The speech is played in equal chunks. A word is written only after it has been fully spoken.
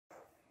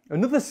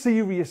Another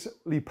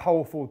seriously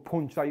powerful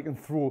punch that you can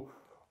throw,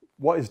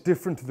 what is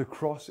different to the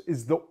cross,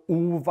 is the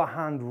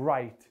overhand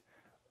right.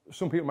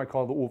 Some people might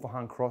call it the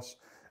overhand cross.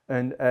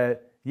 And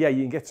yeah,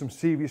 you can get some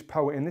serious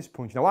power in this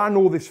punch. Now, I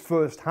know this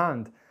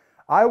firsthand.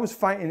 I was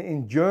fighting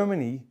in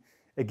Germany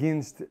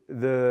against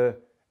the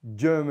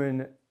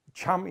German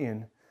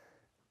champion.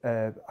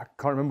 I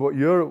can't remember what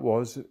year it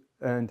was,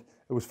 and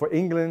it was for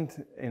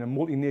England in a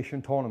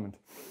multi-nation tournament.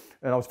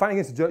 And I was fighting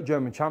against the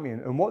German champion,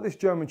 and what this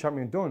German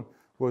champion done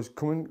was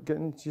come and get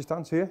into your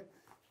stance here.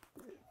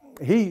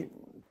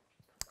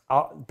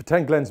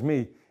 Pretend Glenn's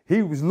me.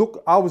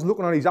 I was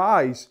looking at his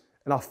eyes,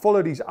 and I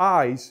followed his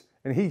eyes,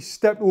 and he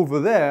stepped over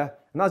there,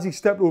 and as he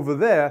stepped over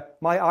there,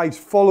 my eyes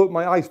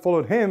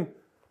followed him,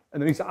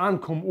 and then his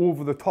hand come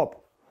over the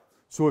top.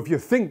 So if you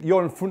think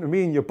you're in front of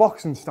me in your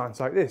boxing stance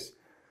like this,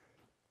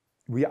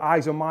 with your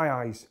eyes on my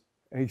eyes,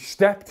 and he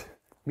stepped,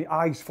 my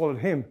eyes followed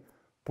him,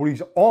 but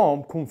his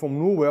arm come from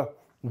nowhere,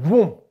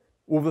 whoom,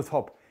 over the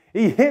top.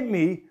 He hit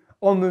me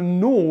on the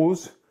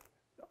nose,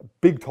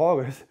 big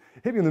target,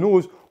 hit me on the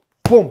nose,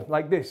 boom,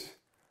 like this.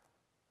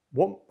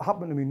 What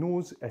happened to my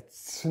nose? It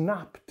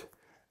snapped,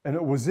 and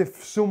it was as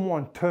if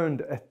someone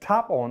turned a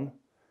tap on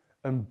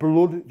and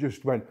blood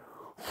just went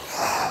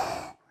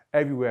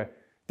everywhere.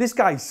 This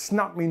guy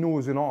snapped me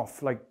nose in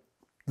half, like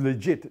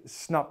legit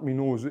snapped me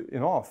nose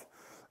in half.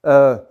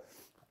 I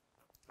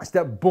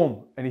stepped,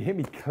 boom, and he hit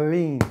me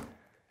clean.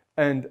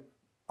 And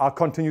I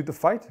continued the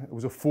fight. It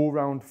was a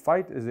 4-round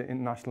fight as an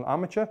international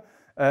amateur.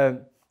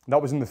 That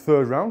was in the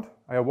 3rd round.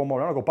 I had one more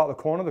round. I got back to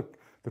the corner.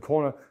 The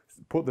corner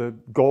put the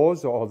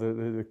gauze or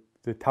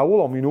the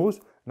towel on my nose.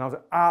 And I was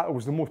like, it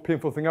was the most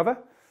painful thing ever.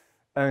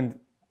 And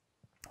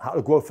I had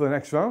to go out for the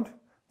next round.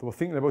 They were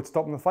thinking about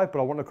stopping the fight, but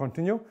I wanted to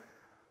continue.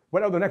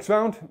 Went out the next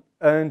round,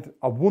 and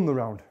I won the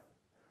round.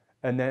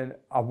 And then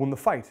I won the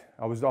fight.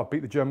 I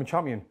beat the German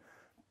champion.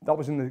 That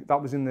was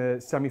in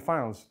the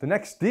semi-finals. The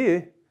next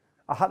day,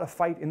 I had a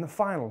fight in the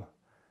final.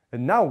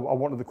 And now I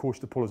wanted the coach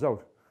to pull us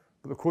out.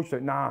 But the coach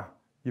said, nah,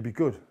 you'll be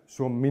good.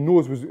 So my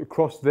nose was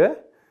across there,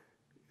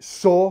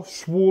 sore,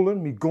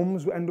 swollen, my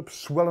gums would end up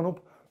swelling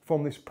up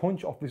from this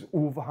punch off this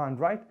overhand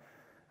right.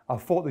 I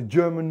fought the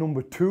German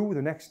number 2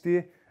 the next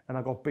day, and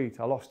I got beat.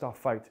 I lost that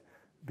fight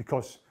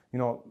because, you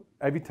know,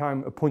 every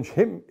time a punch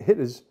hit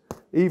us,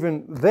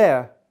 even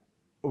there,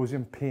 I was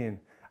in pain.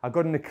 I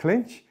got in a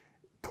clinch,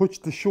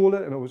 touched the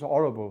shoulder, and it was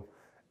horrible.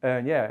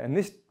 And yeah, and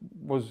this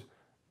was,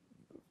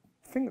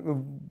 I think,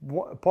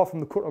 apart from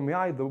the cut on my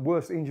eye, the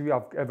worst injury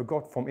I've ever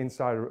got from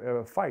inside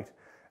a fight.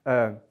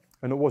 And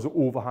it was an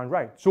overhand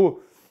right.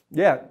 So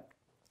yeah,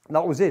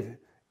 that was it.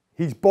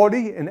 His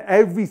body and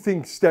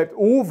everything stepped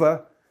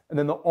over, and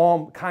then the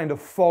arm kind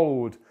of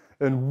followed.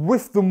 And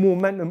with the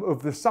momentum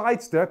of the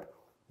sidestep,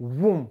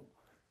 whoom,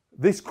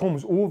 this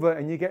comes over,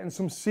 and you're getting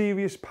some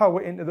serious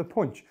power into the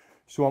punch.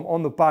 So I'm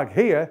on the bag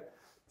here,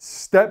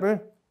 stepping,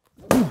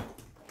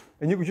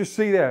 and you can just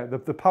see there,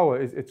 the power,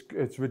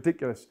 it's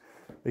ridiculous.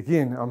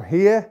 Again, I'm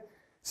here,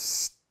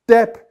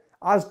 step,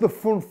 as the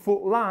front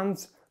foot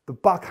lands, the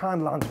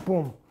backhand lands,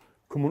 boom,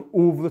 coming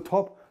over the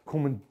top,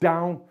 coming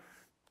down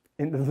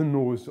into the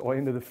nose or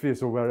into the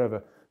face or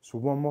wherever. So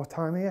one more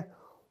time here,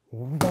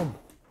 boom,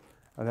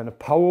 and then a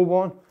power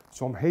one.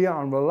 So I'm here,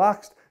 I'm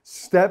relaxed,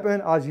 stepping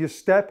as you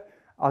step,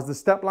 as the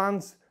step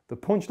lands, the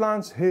punch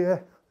lands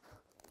here.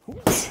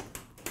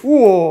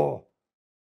 Whoa!